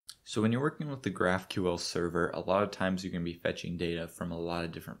So when you're working with the GraphQL server, a lot of times you're going to be fetching data from a lot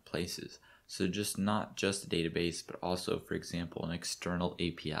of different places. So not just a database, but also, for example, an external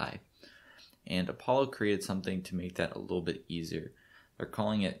API. And Apollo created something to make that a little bit easier. They're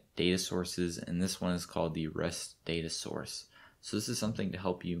calling it data sources, and this one is called the Rest DataSource. So this is something to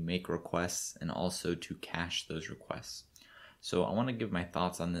help you make requests and also to cache those requests. So I want to give my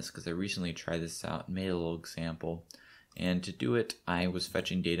thoughts on this because I recently tried this out and made a little example. And to do it, I was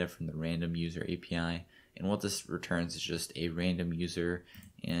fetching data from the random user API, and what this returns is just a random user,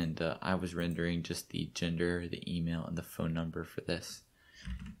 and I was rendering just the gender, the email, and the phone number for this.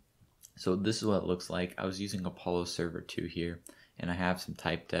 So this is what it looks like. I was using Apollo Server 2 here, and I have some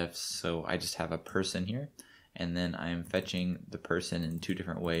type defs, so I just have a person here, and then I'm fetching the person in two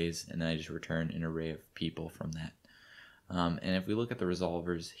different ways, and then I just return an array of people from that. And if we look at the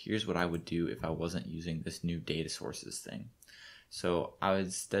resolvers, here's what I would do if I wasn't using this new data sources thing. So I would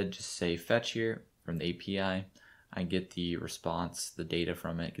instead just say fetch here from the API. I get the response, the data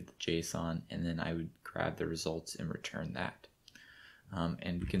from it, get the JSON, and then I would grab the results and return that.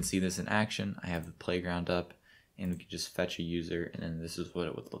 And we can see this in action. I have the playground up, and we can just fetch a user, and then this is what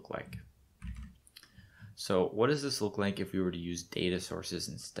it would look like. So what does this look like if we were to use data sources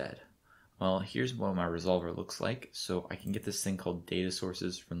instead? Well, here's what my resolver looks like. So I can get this thing called data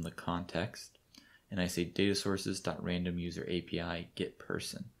sources from the context, and I say data sources.randomuserAPI get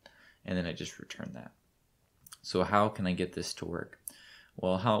person, and then I just return that. So how can I get this to work?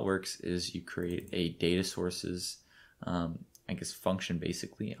 Well, how it works is you create a data sources, function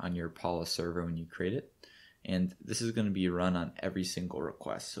basically on your Apollo server when you create it, and this is going to be run on every single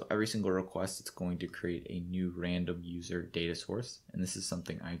request. So every single request, it's going to create a new random user data source, and this is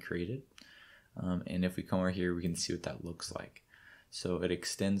something I created. And if we come over here, we can see what that looks like. So it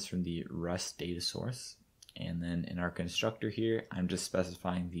extends from the Rest DataSource, and then in our constructor here, I'm just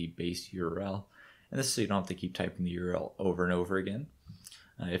specifying the base URL, and this is so you don't have to keep typing the URL over and over again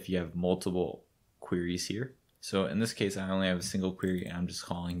if you have multiple queries here. So in this case, I only have a single query, and I'm just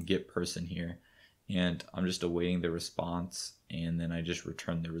calling get person here, and I'm just awaiting the response, and then I just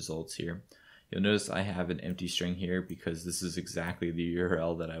return the results here. You'll notice I have an empty string here because this is exactly the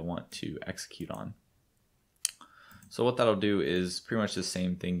URL that I want to execute on. So what that'll do is pretty much the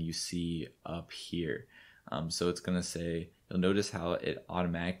same thing you see up here. So it's going to say, you'll notice how it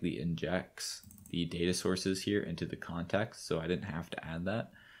automatically injects the data sources here into the context, so I didn't have to add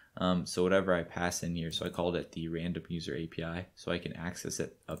that. So whatever I pass in here, so I called it the random user API, so I can access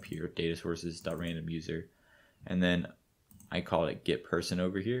it up here, data sources.randomuser, and then I call it get person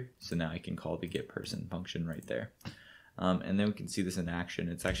over here, so now I can call the get person function right there. And then we can see this in action.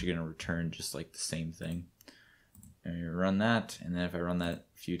 It's actually going to return just like the same thing. And we run that, and then if I run that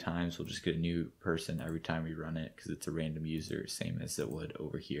a few times, we'll just get a new person every time we run it because it's a random user, same as it would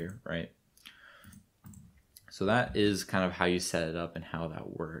over here, right? So that is kind of how you set it up and how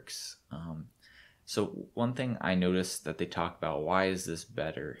that works. So one thing I noticed that they talk about, why is this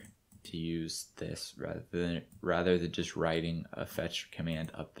better to use this rather than just writing a fetch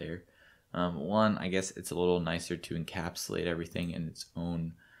command up there? One, I guess it's a little nicer to encapsulate everything in its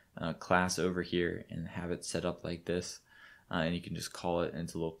own class over here and have it set up like this, and you can just call it, and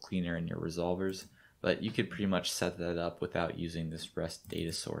it's a little cleaner in your resolvers. But you could pretty much set that up without using this Rest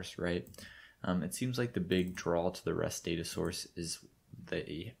data source, right? It seems like the big draw to the Rest data source is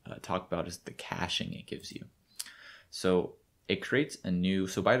they talk about is the caching it gives you. So it creates a new,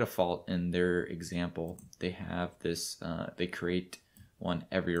 so by default in their example, they have this, they create one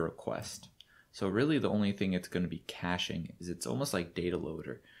every request. So really the only thing it's going to be caching is, it's almost like data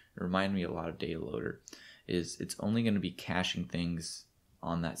loader. It reminded me a lot of data loader, is it's only going to be caching things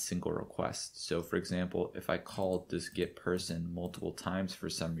on that single request. So for example, if I called this get person multiple times for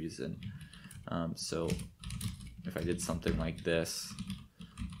some reason, so if I did something like this,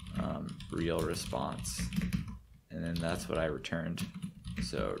 real response, and then that's what I returned,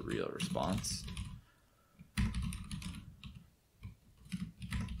 so real response,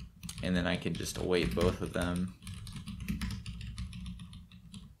 and then I can just await both of them.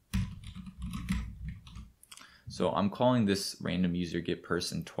 So I'm calling this random user get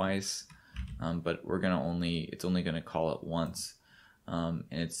person twice, but it's only gonna call it once, and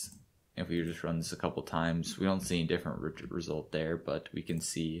if we just run this a couple times, we don't see any different result there, but we can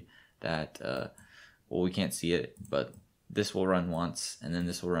see that, well, we can't see it, but this will run once, and then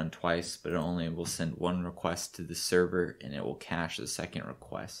this will run twice, but it only will send one request to the server, and it will cache the second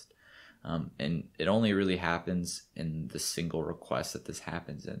request. And it only really happens in the single request that this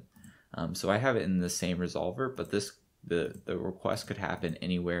happens in. So I have it in the same resolver, but the request could happen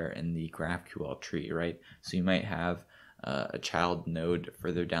anywhere in the GraphQL tree, right? So you might have a child node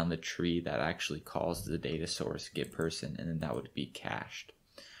further down the tree that actually calls the data source get person, and then that would be cached.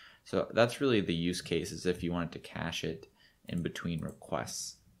 So that's really the use case, is if you wanted to cache it in between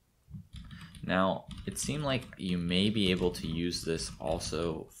requests. Now, it seemed like you may be able to use this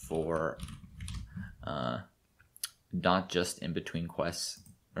also for not just in between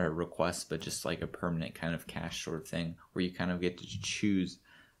requests, but just like a permanent kind of cache sort of thing, where you kind of get to choose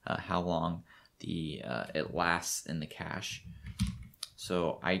how long it lasts in the cache.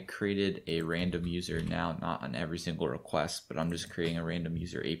 So I created a random user now, not on every single request, but I'm just creating a random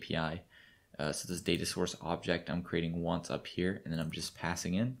user API. So this data source object I'm creating once up here, and then I'm just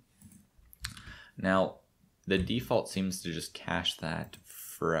passing in. Now, the default seems to just cache that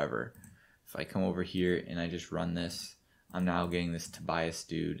forever. If I come over here and I just run this, I'm now getting this Tobias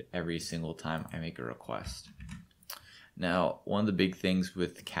dude every single time I make a request. Now, one of the big things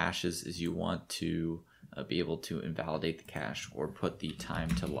with caches is you want to be able to invalidate the cache, or put the time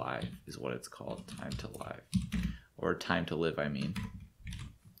to live is what it's called, time to live, or time to live, I mean.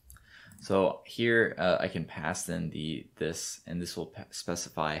 So here I can pass in this, and this will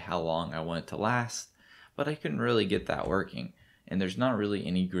specify how long I want it to last, but I couldn't really get that working. And there's not really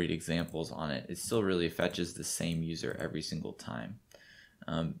any great examples on it. It still really fetches the same user every single time.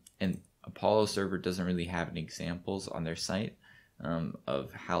 And Apollo server doesn't really have any examples on their site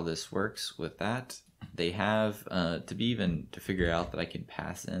of how this works with that. They have, to figure out that I can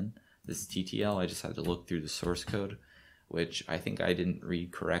pass in this TTL, I just had to look through the source code, which I think I didn't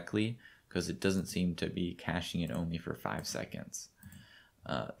read correctly, because it doesn't seem to be caching it only for 5 seconds.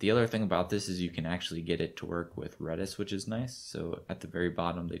 The other thing about this is you can actually get it to work with Redis, which is nice. So at the very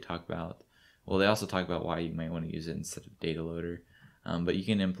bottom they talk about, well, they also talk about why you might want to use it instead of data loader. But you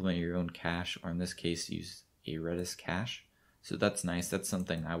can implement your own cache, or in this case use a Redis cache. So that's nice. That's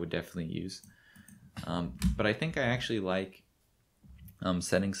something I would definitely use. But I think I actually like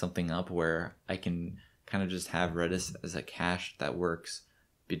setting something up where I can kind of just have Redis as a cache that works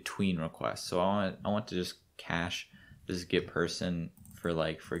between requests. So I want to just cache this get person for,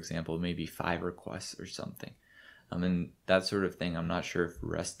 like, for example, maybe 5 requests or something. And that sort of thing I'm not sure if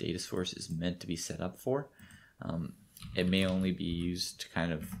Rest DataSource is meant to be set up for. It may only be used to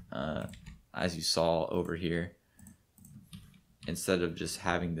kind of, as you saw over here, instead of just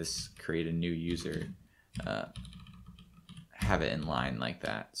having this create a new user, have it in line like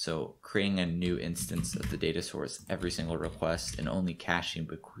that. So creating a new instance of the data source every single request and only caching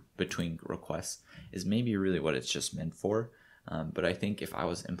between requests is maybe really what it's just meant for. But I think if I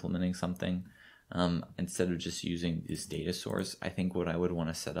was implementing something, instead of just using this data source, I think what I would want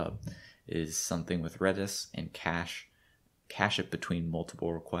to set up is something with Redis and cache it between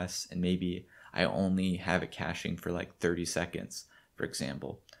multiple requests, and maybe I only have it caching for like 30 seconds, for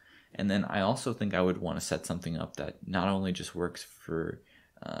example. And then I also think I would want to set something up that not only just works for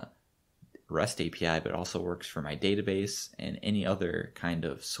REST API, but also works for my database and any other kind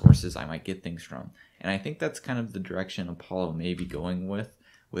of sources I might get things from. And I think that's kind of the direction Apollo may be going with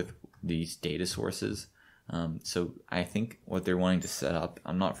these data sources. So I think what they're wanting to set up,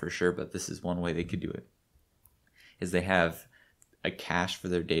 I'm not for sure, but this is one way they could do it, is they have a cache for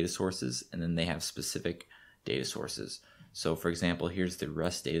their data sources, and then they have specific data sources. So for example, here's the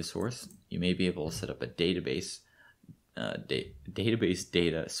REST data source. You may be able to set up a database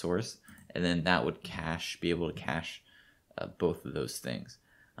data source, and then that would be able to cache both of those things.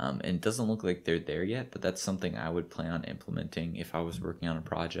 And it doesn't look like they're there yet, but that's something I would plan on implementing if I was working on a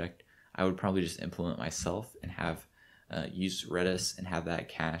project. I would probably just implement myself and have use Redis and have that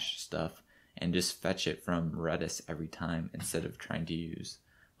cache stuff and just fetch it from Redis every time instead of trying to use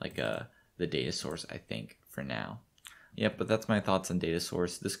like the data source, I think, for now. Yep, but that's my thoughts on data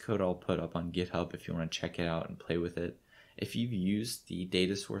source. This code I'll put up on GitHub if you want to check it out and play with it. If you've used the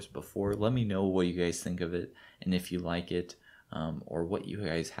data source before, let me know what you guys think of it and if you like it, or what you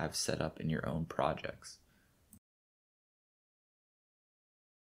guys have set up in your own projects.